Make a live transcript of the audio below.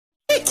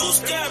too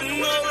scared,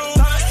 no.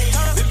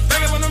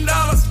 Begging for them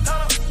dollars,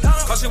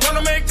 cause she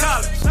wanna make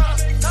college.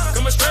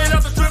 Coming straight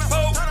off the strip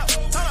pole.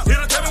 Here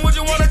to tell me what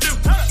you wanna do.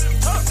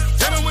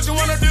 Tell me what you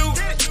wanna do.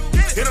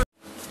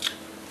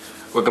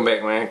 Welcome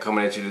back, man.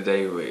 Coming at you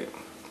today with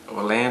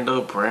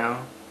Orlando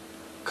Brown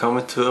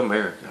coming to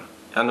America.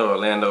 Y'all know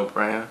Orlando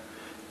Brown.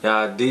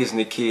 Y'all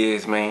Disney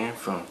kids, man,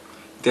 from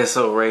That's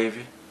So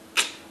Ravy.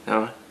 You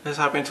know, let's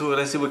hop into it.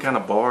 Let's see what kind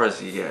of bars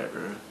he got,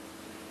 bro.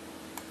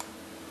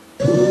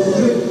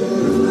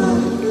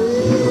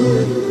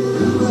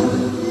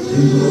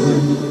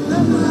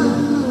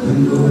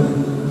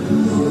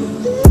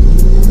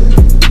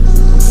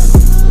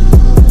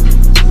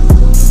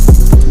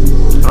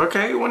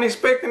 Okay, wasn't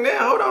expecting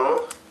that. Hold on.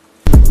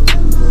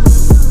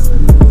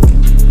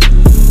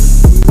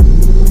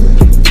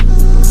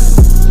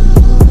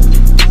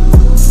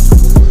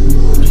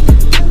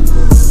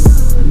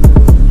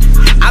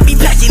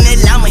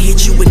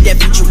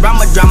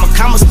 Drama,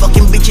 commas,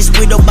 fucking bitches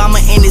with Obama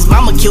and his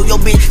mama. Kill your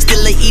bitch,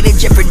 still a eater,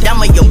 Jeffrey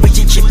Dahmer. Your bitch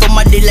a chip on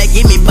my dick like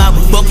give me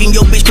Baba. Bucking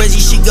your bitch crazy,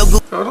 she go.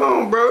 Hold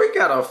on, bro. He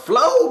got a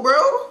flow,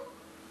 bro.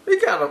 He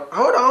got a.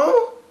 Hold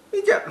on.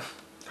 He got.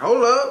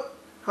 Hold up.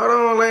 Hold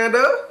on,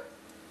 Orlando.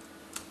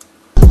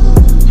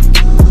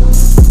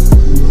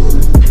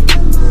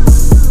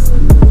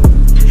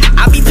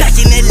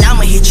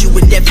 I'ma hit you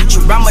with that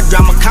Futurama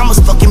drama, commas,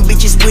 fucking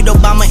bitches with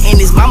Obama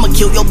and his mama.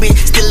 Kill your bitch,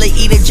 still a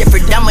eater,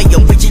 Jeffrey Dahmer. Your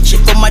bitch a chick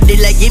on my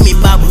dick like give me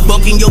Baba.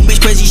 Bucking your bitch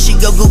crazy, she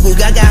go Google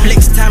Gaga.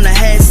 Flex time to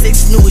have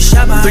sex, new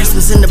Shabba.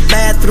 Threesomes in the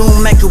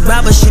bathroom, make a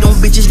robber. Shit on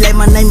bitches like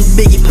my name is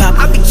Biggie Pop.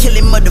 I be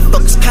killing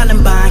motherfuckers,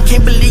 Columbine.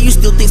 Can't believe you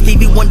still think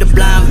Stevie Wonder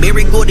blind.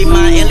 Barry Gordy,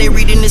 my LA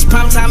reading this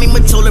prime time.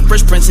 Matola,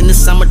 Fresh Prince in the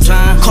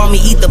summertime. Call me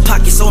eat the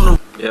pockets on the.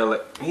 Yeah,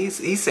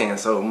 he's saying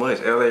so much.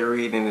 LA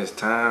Reid in his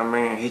time,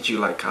 man. Hit you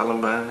like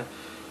Columbine.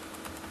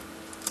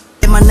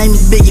 My name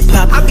is Biggie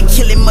Pop. I be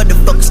killing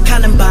motherfuckers,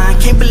 Columbine.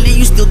 Can't believe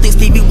you still think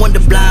Stevie Wonder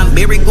blind.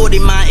 Barry Gordy,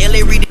 my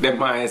LA Reid. That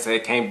man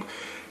said,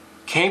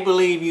 can't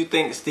believe you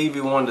think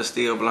Stevie Wonder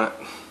still blind.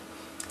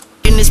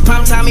 In this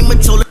prime time,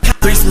 Matola.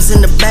 Threesomes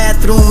in the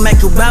bathroom,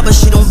 make a robber.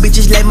 Shit on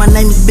bitches like my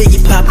name is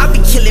Biggie Pop. I be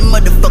killing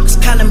motherfuckers,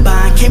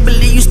 Columbine. Can't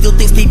believe you still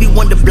think Stevie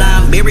Wonder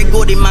blind. Barry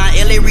Gordy, my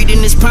LA Reid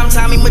in this prime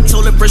time,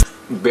 Matola.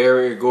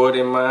 Barry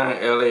Gordy, my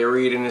LA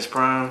Reid in his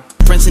prime.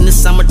 Prince in the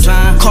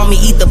summertime. Call me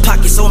eat the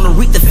pockets on the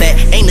read the fat.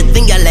 Ain't a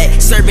thing I lack.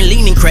 Serving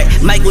lean and crack.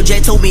 Michael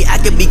J told me I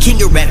could be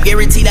king of rap.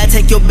 Guaranteed I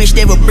take your bitch,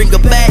 never bring her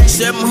back.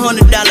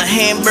 $700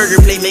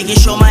 hamburger plate, making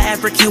sure my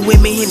African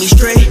women hit me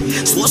straight.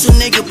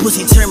 Schwarzenegger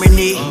pussy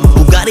terminate.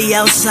 Bugatti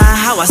outside,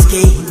 how I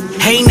skate.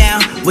 Hey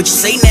now, what you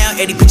say now?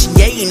 Eddie picture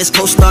gay and this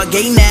co-star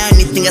gay now.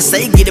 Anything I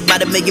say, get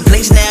about to make it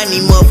place now.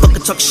 Any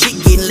motherfucker talk shit,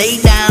 getting laid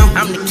down.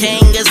 I'm the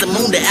king as the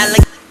moon, the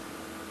Alec.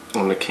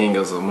 I'm the king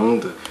of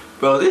Zamunda.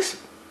 Bro, this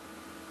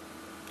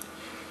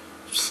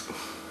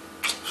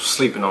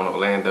sleeping on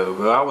Orlando,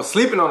 bro. I was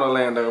sleeping on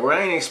Orlando, bro.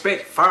 I ain't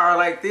expect fire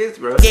like this,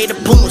 bro. Gave the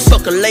Pumas,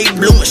 fuck a late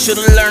bloomer.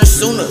 Should've learned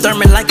sooner.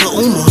 Thurman like a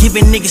Uma,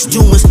 giving niggas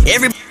tumors.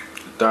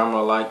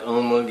 Thermal like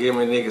Uma,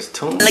 giving niggas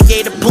tumors. Like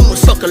gave the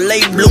Pumas, fuck a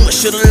late bloomer.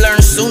 Should've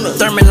learned sooner.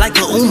 Thurman like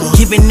a Uma,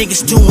 giving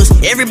niggas tumors.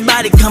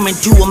 Everybody coming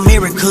to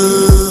America.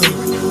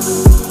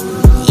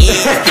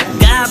 Yeah,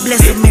 God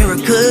bless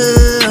America.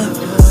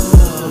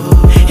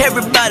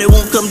 Everybody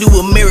won't come to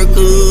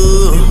America.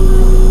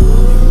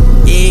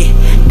 Yeah,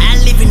 I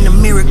live in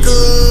America.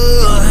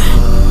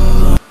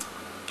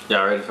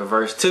 Y'all ready for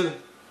verse 2?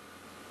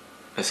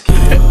 Let's get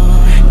it.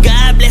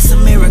 God bless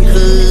America.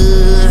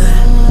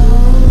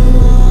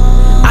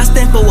 I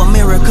stand for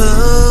America.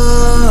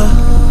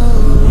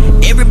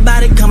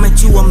 Everybody coming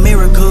to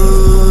America.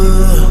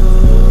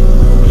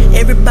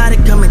 Everybody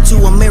coming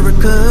to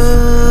America.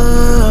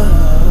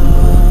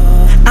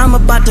 I'm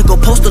about to go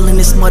postal in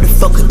this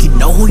motherfucker. You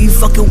know who you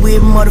fucking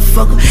with,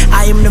 motherfucker.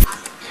 I am the.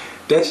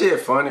 That shit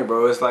funny,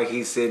 bro. It's like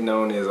he's sitting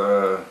on his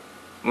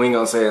we ain't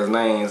gonna say his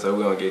name so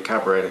we don't get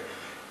copyrighted.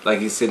 Like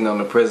he's sitting on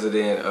the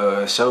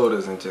president's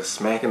shoulders and just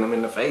smacking him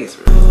in the face,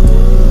 bro.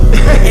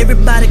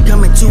 Everybody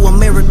coming to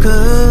America.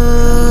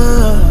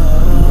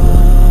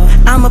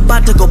 I'm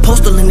about to go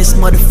postal in this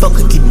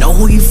motherfucker. You know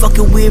who you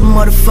fucking with,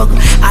 motherfucker.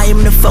 I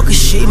am the fucking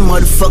shit,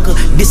 motherfucker.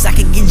 This I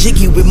can get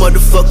jiggy with,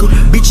 motherfucker.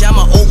 Bitch, I'm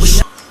a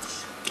overshot.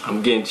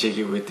 I'm getting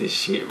jiggy with this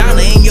shit, bro.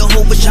 China in your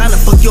whole vagina.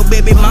 Fuck your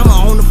baby mama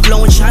on the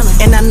floor in China.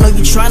 And I know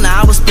you tryna,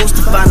 I was supposed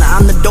to find her.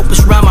 I'm the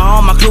dopest rhymer,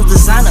 all my clothes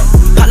designer.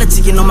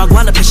 Politicking on my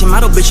guala, pitching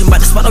model bitchin'. By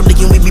the swallow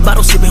digging, we be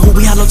bottle sipping. Who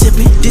we hollow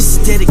tipping? This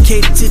is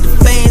dedicated to the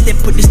fans that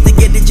put this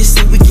together just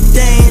so we can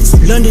dance.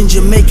 London,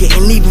 Jamaica,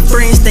 and even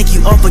France. Thank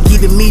you all for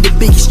giving me the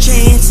biggest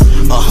chance.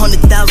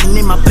 100,000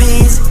 in my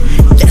pants.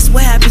 That's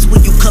what happens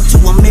when you come to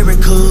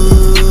America.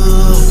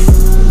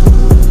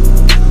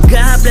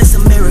 God bless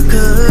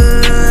America.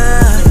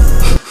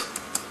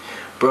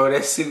 Bro,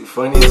 that suit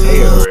funny as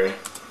hell, bro.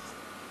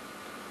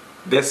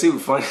 That suit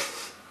funny.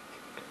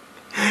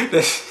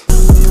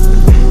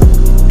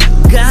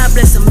 God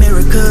bless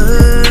America.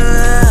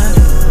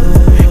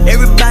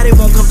 Everybody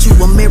won't come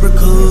to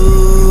America.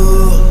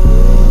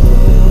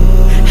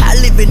 I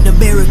live in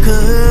America.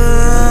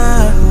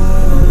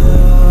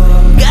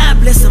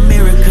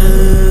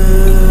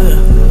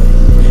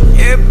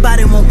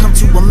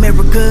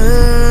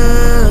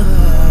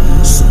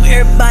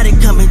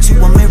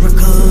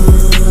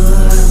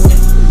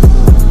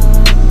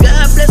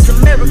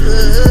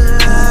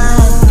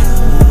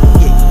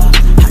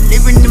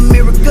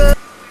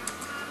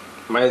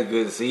 it's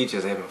good to see you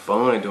just having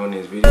fun doing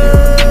this video.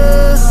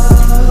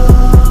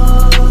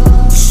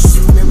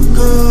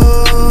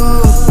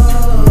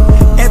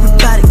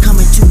 Everybody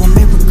coming to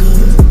America.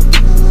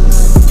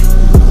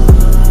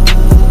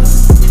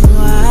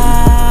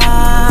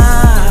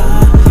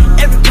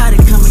 Everybody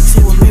coming to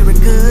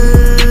America.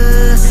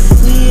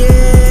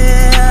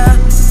 Yeah,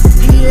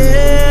 yeah, yeah.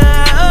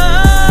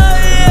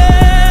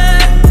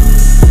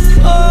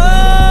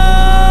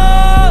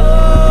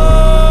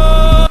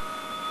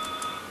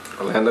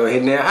 Orlando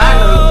hitting that high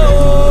note.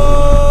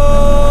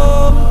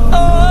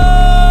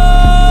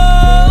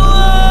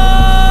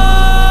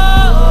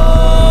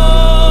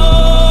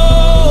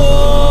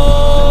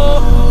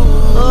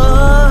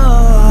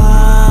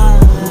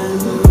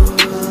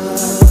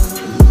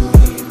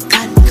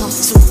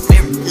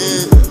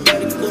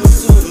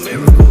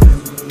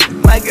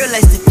 My girl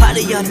likes to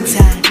party all the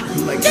time.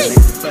 My girl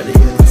likes to party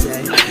all the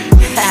time.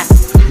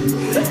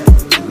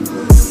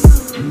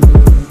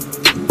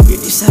 Yeah,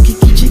 this I kick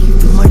you, chicken,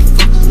 the motherfucker.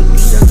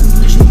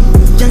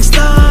 Young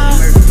star.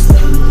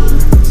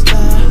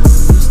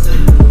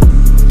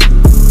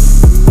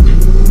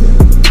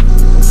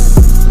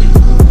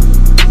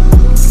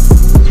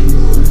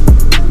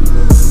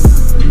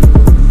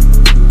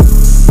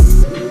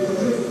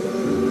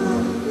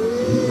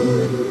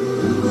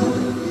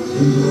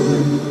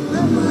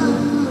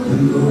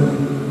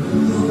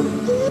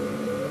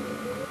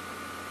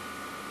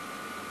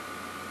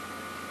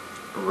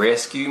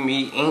 Rescue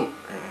Me Inc.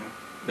 Man.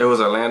 That was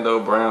Orlando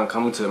Brown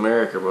coming to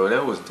America, bro.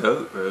 That was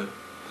dope, bro.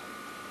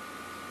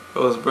 That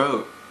was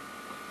broke.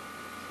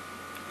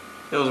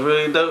 It was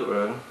really dope,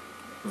 bro.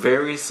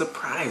 Very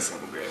surprising,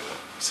 bro.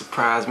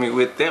 Surprised me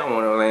with that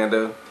one,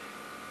 Orlando.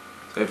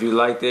 So if you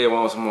like that and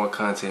want some more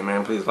content,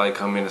 man, please like,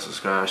 comment, and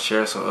subscribe.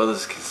 Share so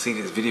others can see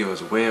this video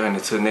as well. And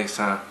until next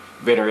time,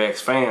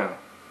 VETERANREACTS fam,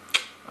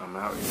 I'm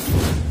out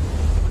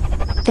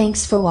here.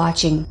 Thanks for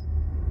watching.